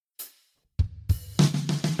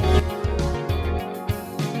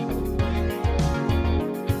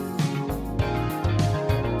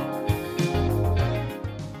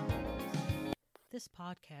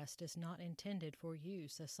podcast is not intended for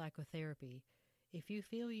use as psychotherapy. If you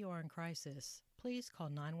feel you are in crisis, please call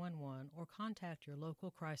 911 or contact your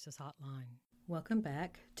local crisis hotline. Welcome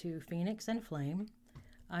back to Phoenix and Flame.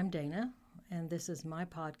 I'm Dana, and this is my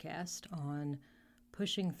podcast on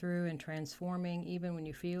pushing through and transforming even when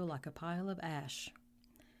you feel like a pile of ash.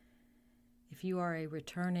 If you are a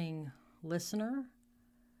returning listener,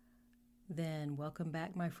 then welcome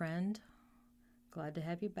back, my friend. Glad to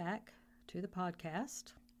have you back to the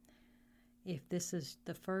podcast. If this is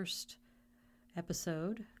the first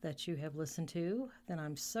episode that you have listened to, then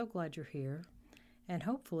I'm so glad you're here. And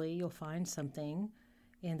hopefully you'll find something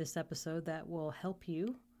in this episode that will help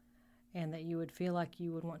you and that you would feel like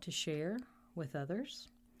you would want to share with others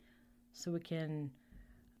so we can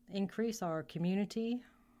increase our community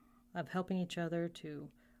of helping each other to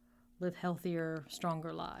live healthier,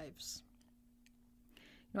 stronger lives.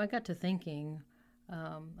 I got to thinking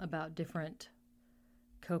about different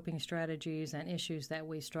coping strategies and issues that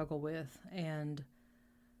we struggle with, and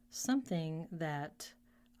something that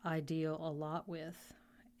I deal a lot with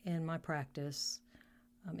in my practice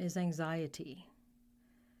is anxiety.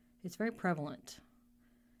 It's very prevalent,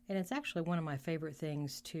 and it's actually one of my favorite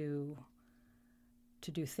things to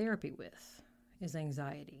do therapy with is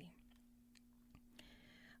anxiety.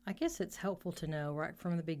 I guess it's helpful to know right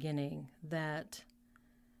from the beginning that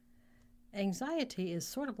anxiety is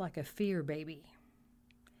sort of like a fear baby.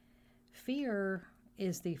 Fear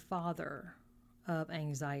is the father of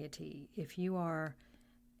anxiety. If you are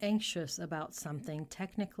anxious about something,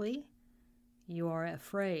 technically, you are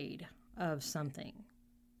afraid of something.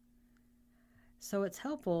 So it's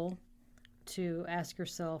helpful to ask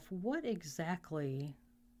yourself, what exactly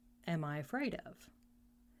am I afraid of?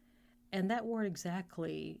 And that word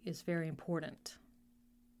exactly is very important.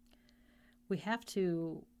 We have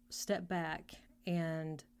to step back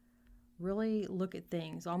and really look at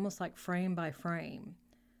things almost like frame by frame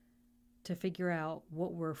to figure out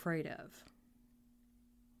what we're afraid of.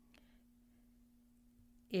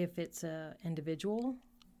 If it's an individual,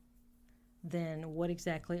 then what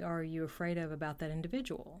exactly are you afraid of about that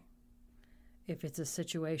individual? If it's a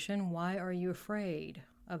situation, why are you afraid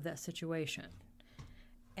of that situation?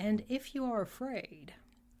 And if you are afraid,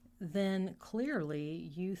 then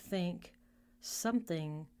clearly you think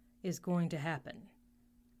something is going to happen,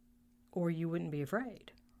 or you wouldn't be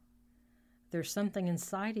afraid. There's something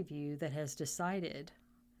inside of you that has decided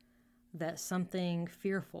that something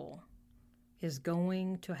fearful is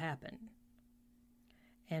going to happen.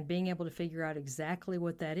 And being able to figure out exactly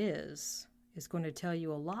what that is going to tell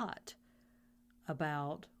you a lot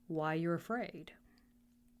about why you're afraid.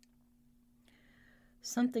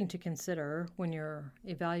 Something to consider when you're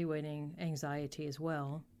evaluating anxiety as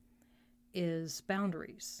well is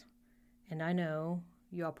boundaries. And I know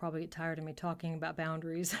you all probably get tired of me talking about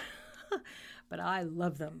boundaries, but I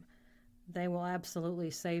love them. They will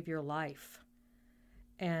absolutely save your life.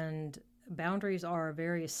 And boundaries are a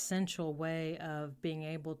very essential way of being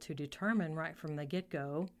able to determine right from the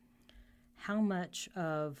get-go how much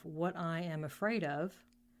of what I am afraid of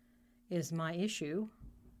is my issue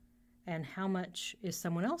and how much is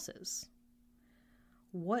someone else's.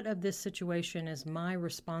 What of this situation is my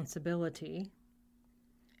responsibility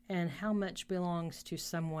and how much belongs to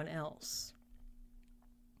someone else?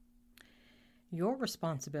 Your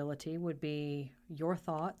responsibility would be your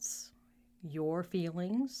thoughts, your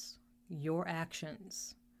feelings, your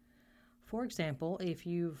actions. For example, if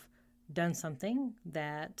you've done something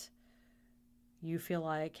that you feel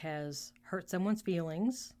like has hurt someone's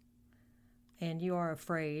feelings and you are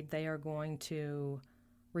afraid they are going to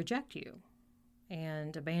reject you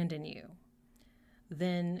and abandon you,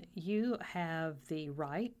 then you have the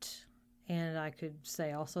right, and I could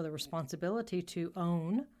say also the responsibility, to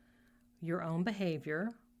own your own behavior,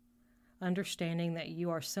 understanding that you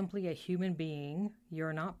are simply a human being,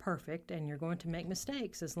 you're not perfect, and you're going to make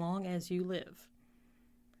mistakes as long as you live.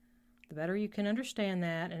 The better you can understand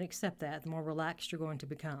that and accept that, the more relaxed you're going to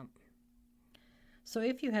become. So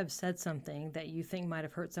if you have said something that you think might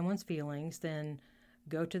have hurt someone's feelings, then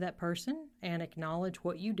go to that person and acknowledge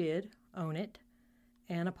what you did, own it,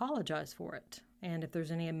 and apologize for it. And if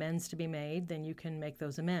there's any amends to be made, then you can make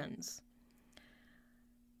those amends.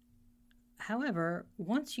 However,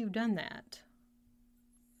 once you've done that,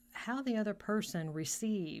 how the other person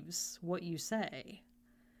receives what you say,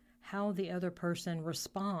 how the other person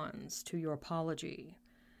responds to your apology,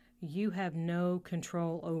 you have no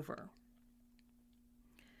control over.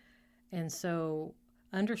 And so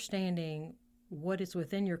understanding what is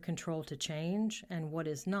within your control to change and what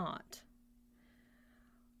is not.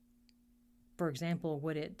 For example,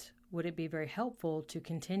 would it would it be very helpful to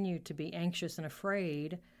continue to be anxious and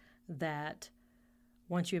afraid that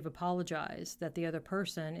once you've apologized, that the other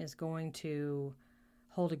person is going to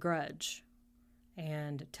hold a grudge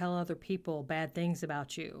and tell other people bad things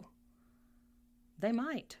about you? They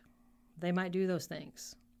might. They might do those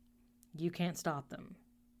things. You can't stop them.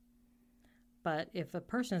 But if a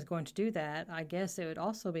person is going to do that, I guess it would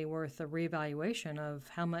also be worth a reevaluation of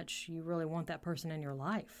how much you really want that person in your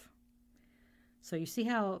life. So you see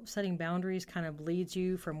how setting boundaries kind of leads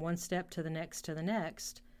you from one step to the next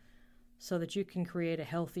so that you can create a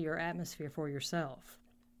healthier atmosphere for yourself.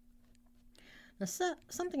 Now,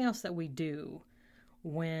 something else that we do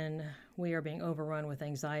when we are being overrun with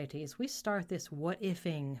anxiety is we start this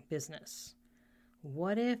what-ifing business.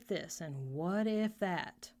 What if this and what if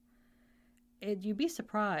that? You'd be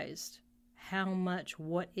surprised how much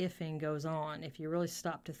what-ifing goes on if you really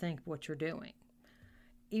stop to think what you're doing.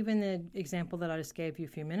 Even the example that I just gave you a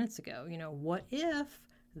few minutes ago, what if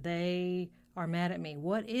they are mad at me?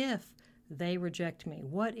 What if they reject me?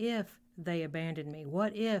 What if they abandon me?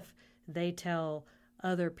 What if they tell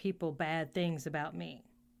other people bad things about me?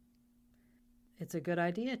 It's a good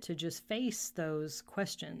idea to just face those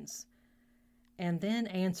questions and then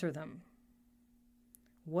answer them.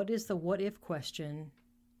 What is the what if question?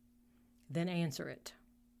 Then answer it.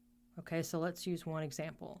 Okay, so let's use one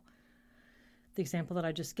example. The example that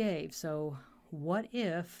I just gave. So what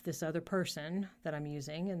if this other person that I'm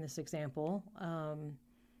using in this example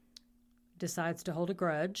decides to hold a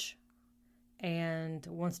grudge and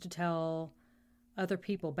wants to tell other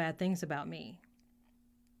people bad things about me?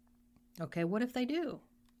 Okay, what if they do?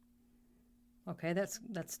 Okay, that's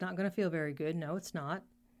not going to feel very good. No, it's not.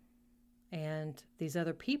 And these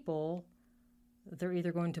other people, they're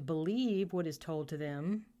either going to believe what is told to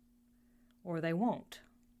them or they won't.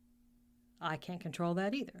 I can't control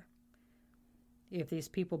that either. If these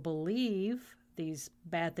people believe these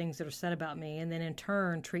bad things that are said about me and then in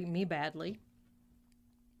turn treat me badly,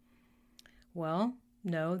 well,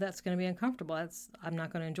 no, that's going to be uncomfortable. I'm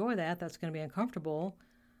not going to enjoy that. That's going to be uncomfortable.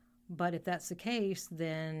 But if that's the case,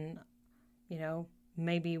 then,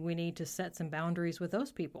 maybe we need to set some boundaries with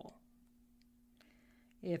those people.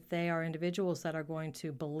 If they are individuals that are going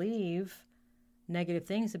to believe negative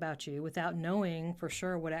things about you without knowing for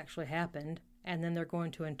sure what actually happened, and then they're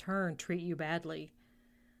going to in turn treat you badly,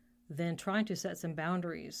 then trying to set some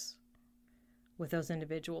boundaries with those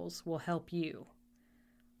individuals will help you.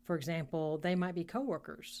 For example, they might be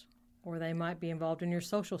coworkers, or they might be involved in your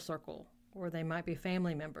social circle, or they might be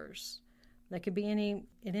family members. They could be in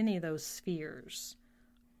any of those spheres.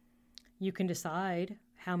 You can decide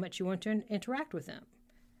how much you want to interact with them,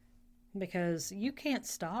 because you can't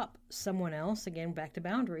stop someone else. Again, back to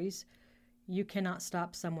boundaries. You cannot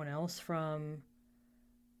stop someone else from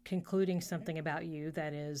concluding something about you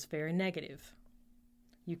that is very negative.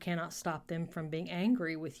 You cannot stop them from being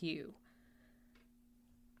angry with you.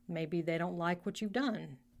 Maybe they don't like what you've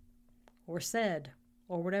done or said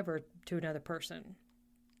or whatever to another person.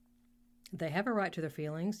 They have a right to their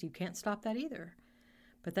feelings. You can't stop that either.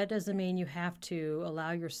 But that doesn't mean you have to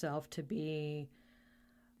allow yourself to be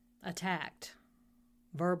attacked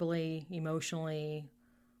verbally, emotionally,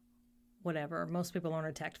 whatever. Most people aren't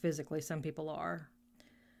attacked physically. Some people are.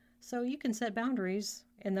 So you can set boundaries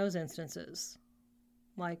in those instances,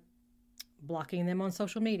 like blocking them on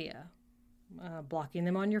social media, blocking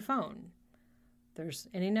them on your phone. There's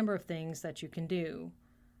any number of things that you can do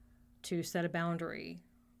to set a boundary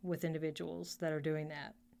with individuals that are doing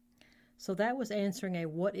that. So that was answering a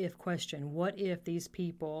what-if question. What if these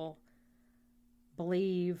people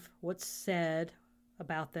believe what's said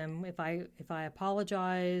about them? If I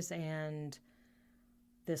apologize and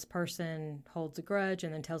this person holds a grudge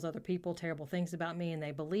and then tells other people terrible things about me and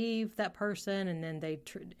they believe that person and then they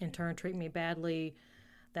in turn treat me badly,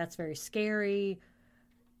 that's very scary.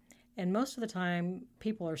 And most of the time,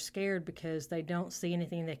 people are scared because they don't see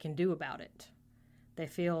anything they can do about it. They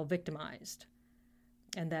feel victimized.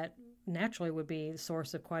 And that naturally would be the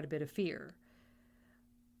source of quite a bit of fear.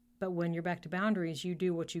 But when you're back to boundaries, you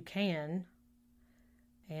do what you can,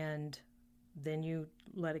 and then you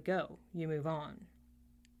let it go. You move on.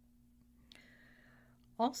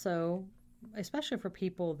 Also, especially for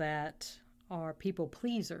people that are people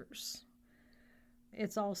pleasers,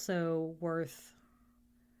 it's also worth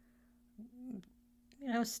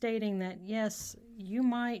stating that, yes, you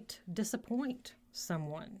might disappoint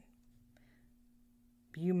someone.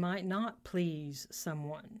 You might not please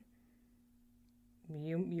someone.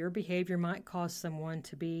 Your behavior might cause someone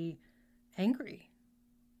to be angry.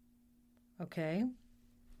 Okay?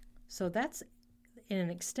 So that's, in an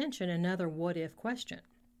extension, another what-if question.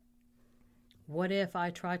 What if I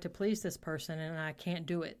try to please this person and I can't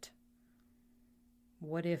do it?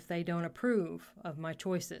 What if they don't approve of my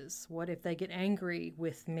choices? What if they get angry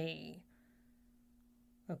with me?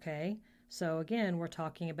 Okay, so again, we're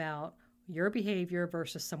talking about your behavior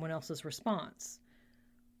versus someone else's response.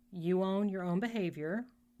 You own your own behavior.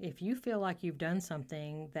 If you feel like you've done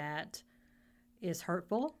something that is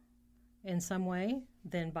hurtful in some way,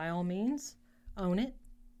 then by all means, own it.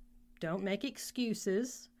 Don't make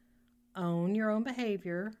excuses. Own your own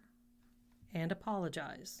behavior and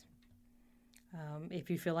apologize if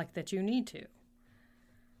you feel like that you need to.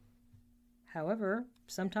 However,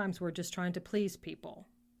 sometimes we're just trying to please people.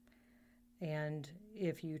 And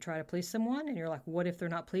if you try to please someone and you're like, what if they're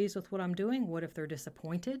not pleased with what I'm doing? What if they're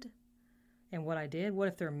disappointed in what I did? What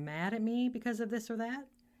if they're mad at me because of this or that?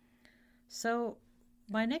 So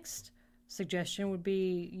my next suggestion would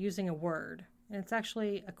be using a word. And it's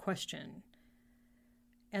actually a question.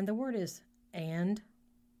 And the word is and.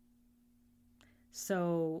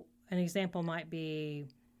 So an example might be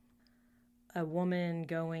a woman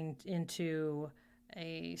going into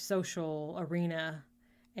a social arena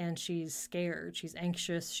and she's scared, she's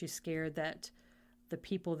anxious, she's scared that the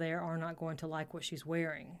people there are not going to like what she's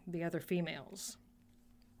wearing, the other females.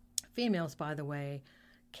 Females, by the way,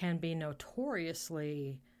 can be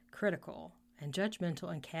notoriously critical and judgmental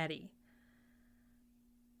and catty.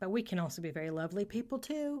 But we can also be very lovely people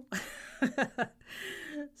too.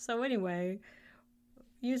 So anyway,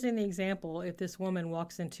 using the example, if this woman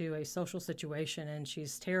walks into a social situation and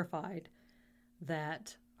she's terrified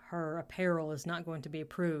that her apparel is not going to be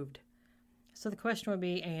approved. So the question would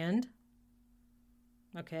be, and?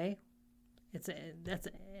 Okay. That's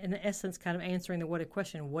in essence kind of answering the what if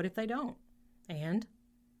question. What if they don't? And?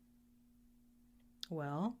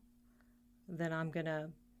 Well, then I'm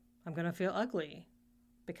gonna feel ugly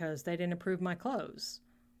because they didn't approve my clothes.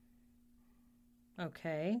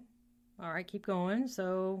 Okay. All right, keep going.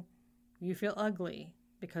 So you feel ugly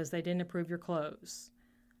because they didn't approve your clothes.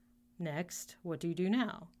 Next, what do you do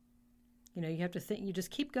now? You know, you have to think, you just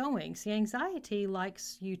keep going. See, anxiety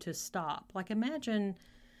likes you to stop. Like imagine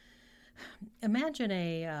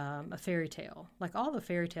a fairy tale. Like all the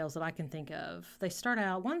fairy tales that I can think of, they start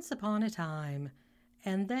out once upon a time,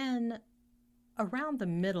 and then around the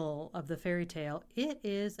middle of the fairy tale, it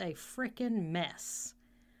is a freaking mess.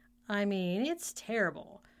 I mean, it's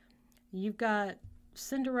terrible. You've got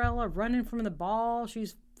Cinderella running from the ball.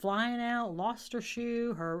 She's flying out, lost her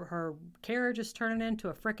shoe. Her carriage is turning into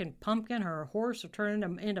a freaking pumpkin. Her horse are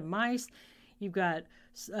turning into mice. You've got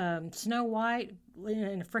Snow White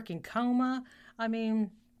in a freaking coma. I mean,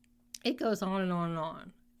 it goes on and on and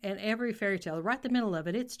on. And every fairy tale, right in the middle of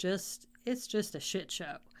it, it's just a shit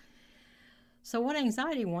show. So what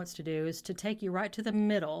anxiety wants to do is to take you right to the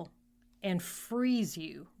middle and freeze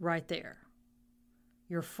you right there.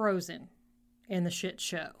 You're frozen in the shit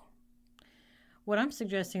show. What I'm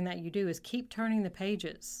suggesting that you do is keep turning the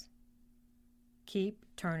pages. Keep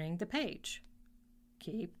turning the page.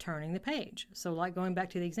 Keep turning the page. So like going back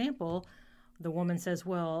to the example, the woman says,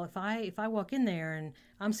 well, if I walk in there and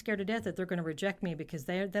I'm scared to death that they're going to reject me because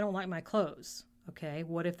they don't like my clothes. Okay,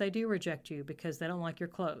 what if they do reject you because they don't like your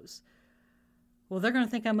clothes? Well, they're going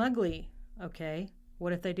to think I'm ugly. Okay,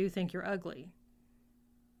 what if they do think you're ugly?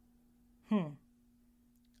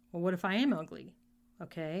 Well, what if I am ugly?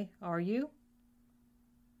 Okay, are you?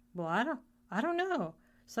 Well, I don't know.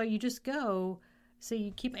 So you just go, so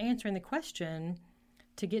you keep answering the question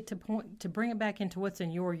to get to bring it back into what's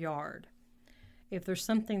in your yard. If there's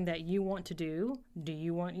something that you want to do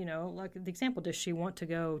you want, like the example, does she want to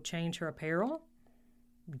go change her apparel?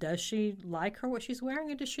 Does she like what she's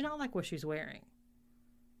wearing, or does she not like what she's wearing?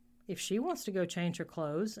 If she wants to go change her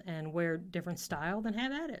clothes and wear different style, then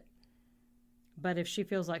have at it. But if she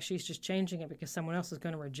feels like she's just changing it because someone else is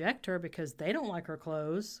going to reject her because they don't like her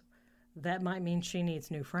clothes, that might mean she needs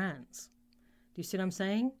new friends. Do you see what I'm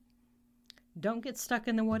saying? Don't get stuck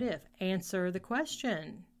in the what if. Answer the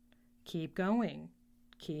question. Keep going.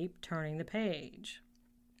 Keep turning the page.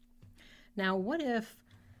 Now, what if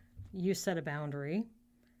you set a boundary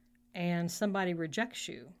and somebody rejects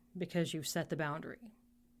you because you've set the boundary?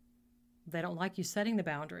 They don't like you setting the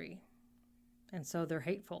boundary, and so they're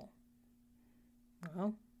hateful.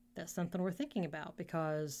 Well, that's something we're thinking about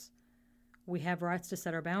because we have rights to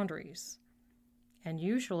set our boundaries. And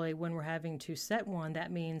usually when we're having to set one,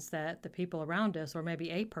 that means that the people around us, or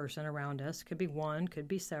maybe a person around us, could be one, could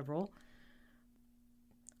be several,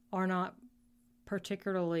 are not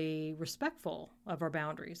particularly respectful of our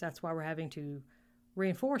boundaries. That's why we're having to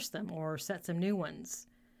reinforce them or set some new ones.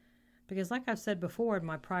 Because like I've said before in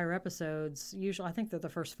my prior episodes, usually I think they're the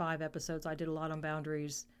first 5 episodes, I did a lot on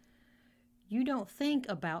boundaries. you don't think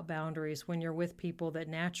about boundaries when you're with people that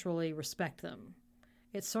naturally respect them.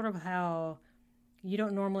 It's sort of how you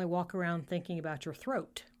don't normally walk around thinking about your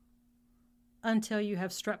throat until you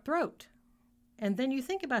have strep throat. And then you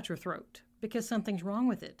think about your throat because something's wrong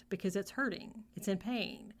with it, because it's hurting, it's in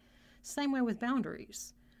pain. Same way with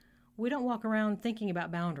boundaries. We don't walk around thinking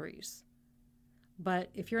about boundaries. But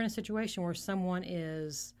if you're in a situation where someone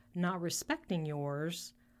is not respecting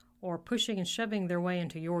yours, or pushing and shoving their way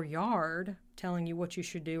into your yard, telling you what you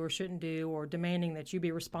should do or shouldn't do, or demanding that you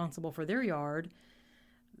be responsible for their yard,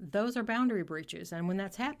 those are boundary breaches. And when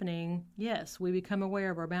that's happening, yes, we become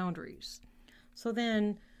aware of our boundaries. So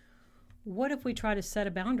then, what if we try to set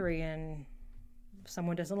a boundary and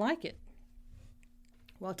someone doesn't like it?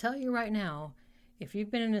 Well, I'll tell you right now, if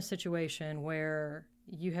you've been in a situation where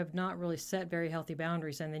you have not really set very healthy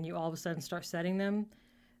boundaries and then you all of a sudden start setting them,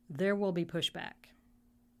 there will be pushback.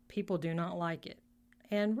 People do not like it.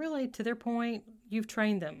 And really, to their point, you've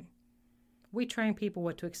trained them. We train people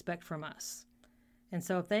what to expect from us. And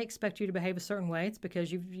so if they expect you to behave a certain way, it's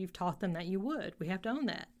because you've taught them that you would. We have to own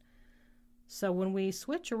that. So when we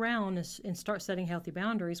switch around and start setting healthy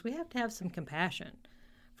boundaries, we have to have some compassion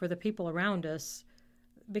for the people around us,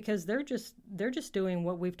 because they're just doing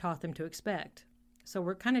what we've taught them to expect. So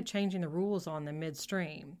we're kind of changing the rules on them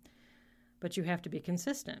midstream. But you have to be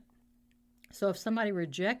consistent. So if somebody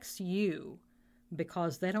rejects you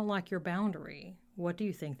because they don't like your boundary, what do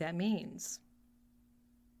you think that means?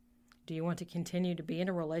 Do you want to continue to be in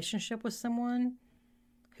a relationship with someone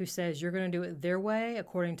who says you're going to do it their way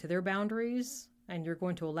according to their boundaries, and you're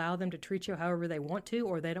going to allow them to treat you however they want to,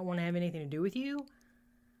 or they don't want to have anything to do with you?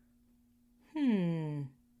 Kind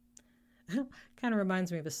of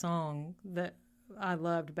reminds me of a song that I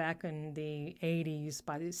loved back in the 80s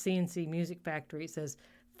by the CNC Music Factory. It says,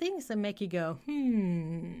 things that make you go,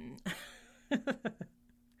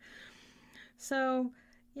 So,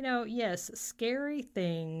 yes, scary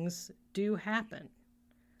things do happen.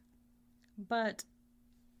 But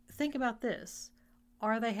think about this.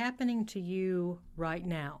 Are they happening to you right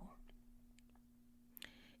now?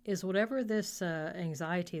 Is whatever this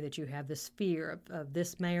anxiety that you have, this fear of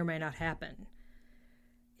this may or may not happen,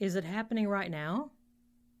 is it happening right now?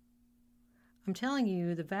 I'm telling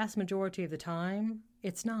you, the vast majority of the time,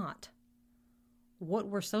 it's not. What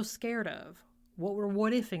we're so scared of, what we're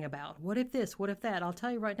what-ifing about, what if this, what if that, I'll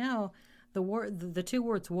tell you right now, the two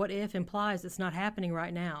words what if implies it's not happening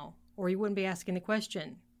right now, or you wouldn't be asking the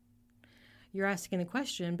question. You're asking the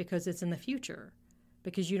question because it's in the future,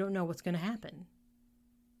 because you don't know what's going to happen.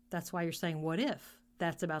 That's why you're saying what if.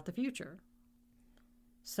 That's about the future.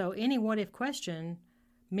 So any what if question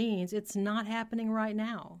means it's not happening right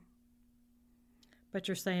now. But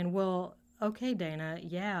you're saying, well, okay, Dana,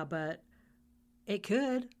 yeah, but it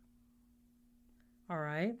could. All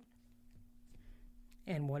right.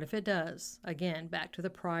 And what if it does? Again, back to the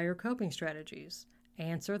prior coping strategies.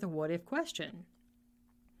 Answer the what if question.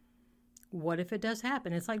 What if it does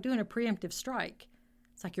happen? It's like doing a preemptive strike.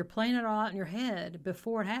 It's like you're playing it all out in your head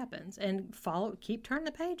before it happens. And keep turning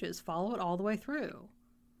the pages. Follow it all the way through.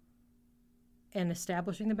 And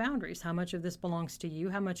establishing the boundaries. How much of this belongs to you?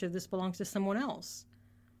 How much of this belongs to someone else?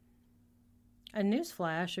 A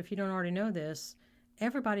newsflash, if you don't already know this,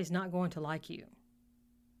 everybody's not going to like you.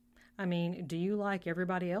 I mean, do you like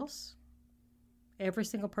everybody else? Every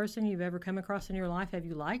single person you've ever come across in your life, have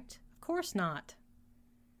you liked? Of course not.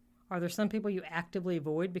 Are there some people you actively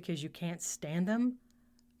avoid because you can't stand them?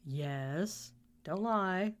 Yes. Don't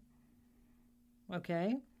lie.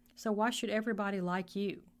 Okay? So why should everybody like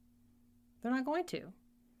you? They're not going to.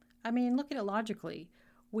 I mean, look at it logically.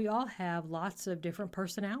 We all have lots of different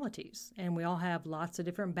personalities, and we all have lots of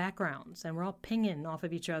different backgrounds, and we're all pinging off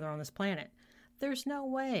of each other on this planet. There's no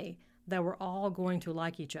way that we're all going to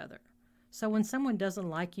like each other. So when someone doesn't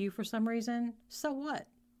like you for some reason, so what?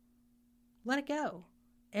 Let it go.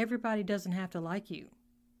 Everybody doesn't have to like you.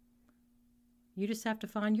 You just have to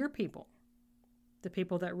find your people, the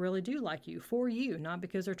people that really do like you, for you, not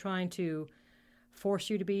because they're trying to force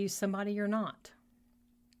you to be somebody you're not.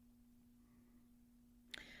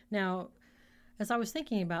 Now, as I was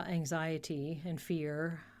thinking about anxiety and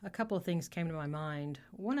fear, a couple of things came to my mind.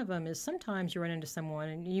 One of them is sometimes you run into someone,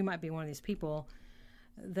 and you might be one of these people,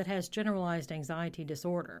 that has generalized anxiety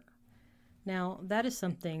disorder. Now, that is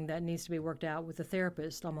something that needs to be worked out with a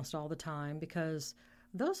therapist almost all the time, because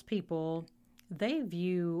those people, they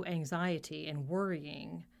view anxiety and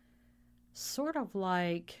worrying sort of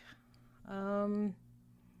like a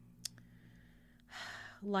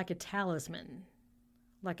talisman,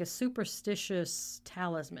 like a superstitious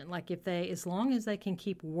talisman. Like as long as they can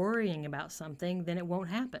keep worrying about something, then it won't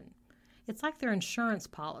happen. It's like their insurance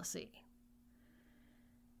policy.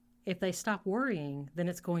 If they stop worrying, then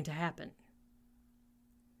it's going to happen.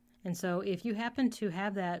 And so if you happen to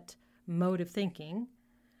have that mode of thinking,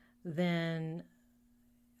 then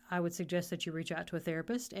I would suggest that you reach out to a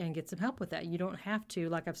therapist and get some help with that. You don't have to,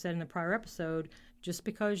 like I've said in a prior episode, just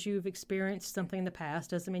because you've experienced something in the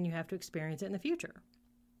past doesn't mean you have to experience it in the future.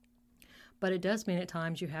 But it does mean at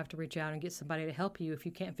times you have to reach out and get somebody to help you if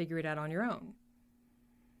you can't figure it out on your own.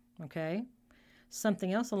 Okay?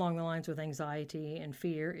 Something else along the lines with anxiety and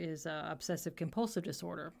fear is obsessive compulsive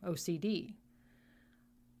disorder, OCD.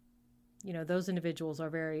 Those individuals are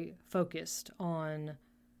very focused on,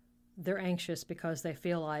 they're anxious because they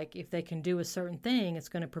feel like if they can do a certain thing, it's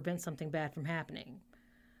going to prevent something bad from happening.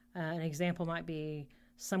 An example might be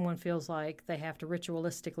someone feels like they have to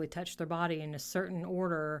ritualistically touch their body in a certain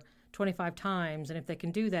order 25 times, and if they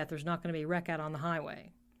can do that, there's not going to be a wreck out on the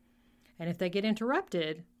highway. And if they get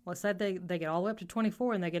interrupted, let's say they get all the way up to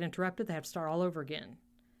 24 and they get interrupted, they have to start all over again.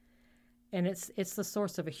 And it's the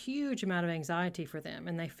source of a huge amount of anxiety for them,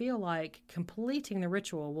 and they feel like completing the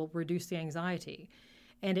ritual will reduce the anxiety.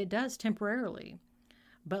 And it does temporarily,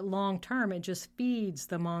 but long term, it just feeds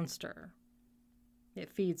the monster. It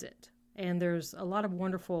feeds it. And there's a lot of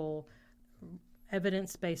wonderful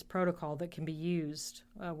evidence-based protocol that can be used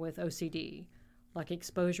with OCD, like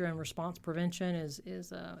exposure and response prevention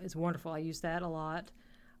is wonderful. I use that a lot.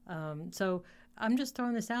 So I'm just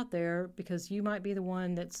throwing this out there because you might be the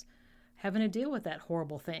one that's having to deal with that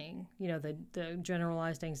horrible thing, the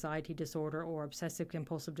generalized anxiety disorder or obsessive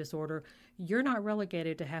compulsive disorder. You're not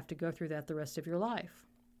relegated to have to go through that the rest of your life.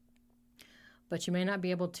 But you may not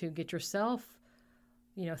be able to get yourself,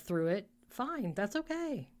 through it. Fine, that's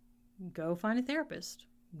okay. Go find a therapist.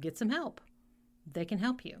 Get some help. They can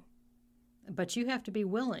help you. But you have to be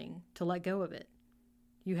willing to let go of it.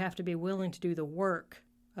 You have to be willing to do the work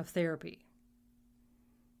of therapy.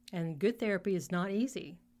 And good therapy is not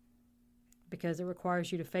easy, because it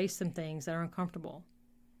requires you to face some things that are uncomfortable.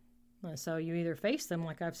 So you either face them,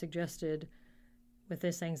 like I've suggested with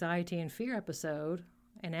this anxiety and fear episode,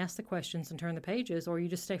 and ask the questions and turn the pages, or you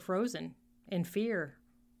just stay frozen in fear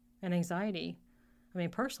and anxiety. I mean,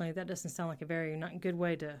 personally, that doesn't sound like a very not good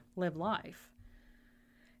way to live life.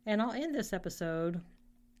 And I'll end this episode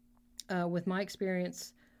with my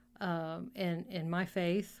experience in my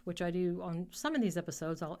faith, which I do on some of these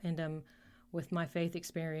episodes. I'll end them with my faith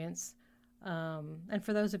experience. And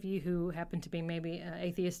for those of you who happen to be maybe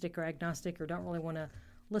atheistic or agnostic or don't really want to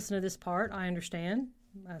listen to this part, I understand.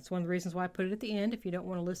 That's one of the reasons why I put it at the end. If you don't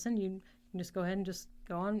want to listen, you can just go ahead and just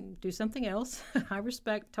go on and do something else. I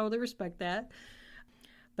totally respect that.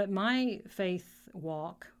 But my faith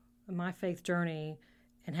walk, my faith journey,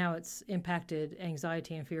 and how it's impacted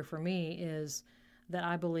anxiety and fear for me is that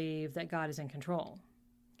I believe that God is in control.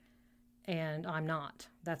 And I'm not.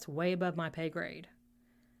 That's way above my pay grade.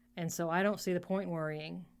 And so I don't see the point in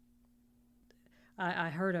worrying. I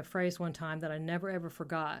heard a phrase one time that I never ever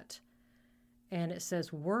forgot. And it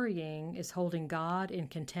says, worrying is holding God in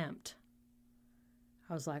contempt.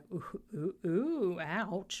 I was like, ooh,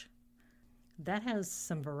 ouch. That has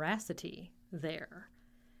some veracity there.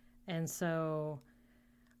 And so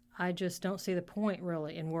I just don't see the point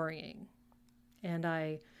really in worrying. And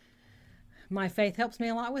my faith helps me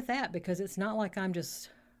a lot with that, because it's not like I'm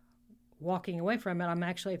just walking away from it. I'm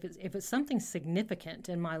actually, if it's something significant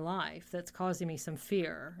in my life that's causing me some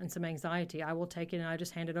fear and some anxiety, I will take it and I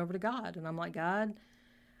just hand it over to God. And I'm like, God,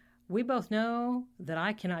 we both know that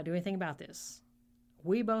I cannot do anything about this.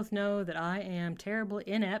 We both know that I am terribly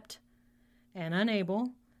inept and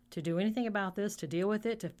unable to do anything about this, to deal with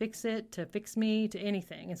it, to fix me, to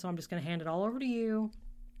anything. And so I'm just going to hand it all over to you.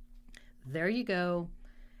 There you go.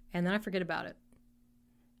 And then I forget about it.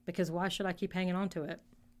 Because why should I keep hanging on to it?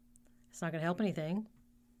 It's not going to help anything.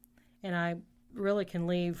 And I really can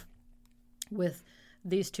leave with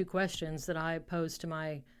these two questions that I pose to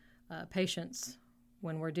my patients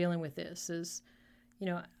when we're dealing with this is,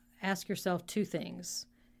 ask yourself two things.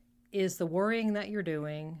 Is the worrying that you're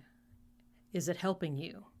doing, is it helping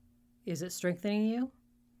you? Is it strengthening you?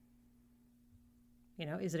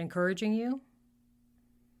 Is it encouraging you?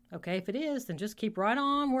 Okay, if it is, then just keep right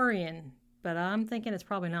on worrying. But I'm thinking it's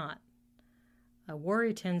probably not.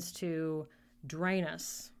 Worry tends to drain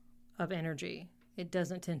us of energy. It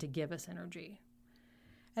doesn't tend to give us energy.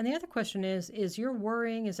 And the other question is your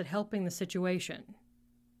worrying, is it helping the situation?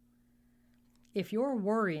 If you're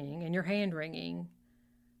worrying and you're hand-wringing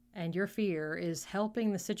and your fear is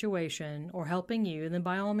helping the situation or helping you, then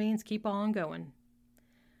by all means, keep on going.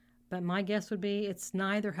 But my guess would be it's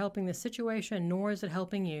neither helping the situation nor is it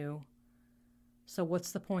helping you. So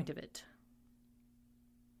what's the point of it?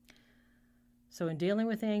 So in dealing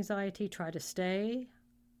with anxiety, try to stay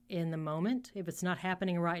in the moment. If it's not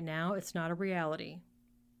happening right now, it's not a reality.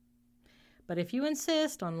 But if you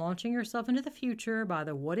insist on launching yourself into the future by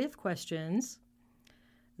the what-if questions,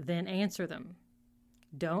 then answer them.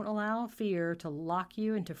 Don't allow fear to lock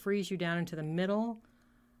you and to freeze you down into the middle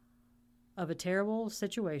of a terrible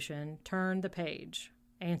situation. Turn the page.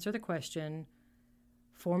 Answer the question.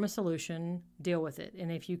 Form a solution. Deal with it.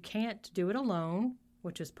 And if you can't do it alone,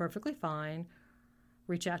 which is perfectly fine,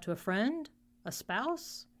 reach out to a friend, a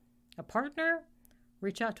spouse, a partner.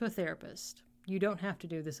 Reach out to a therapist. You don't have to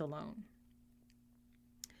do this alone.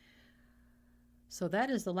 So that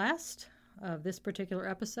is the last of this particular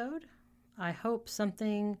episode. I hope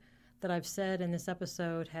something that I've said in this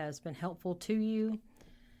episode has been helpful to you.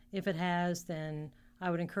 If it has, then I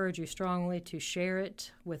would encourage you strongly to share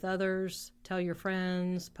it with others, tell your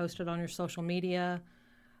friends, post it on your social media.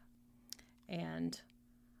 And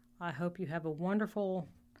I hope you have a wonderful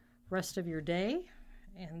rest of your day.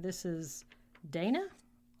 And this is Dana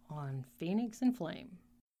on Phoenix and Flame.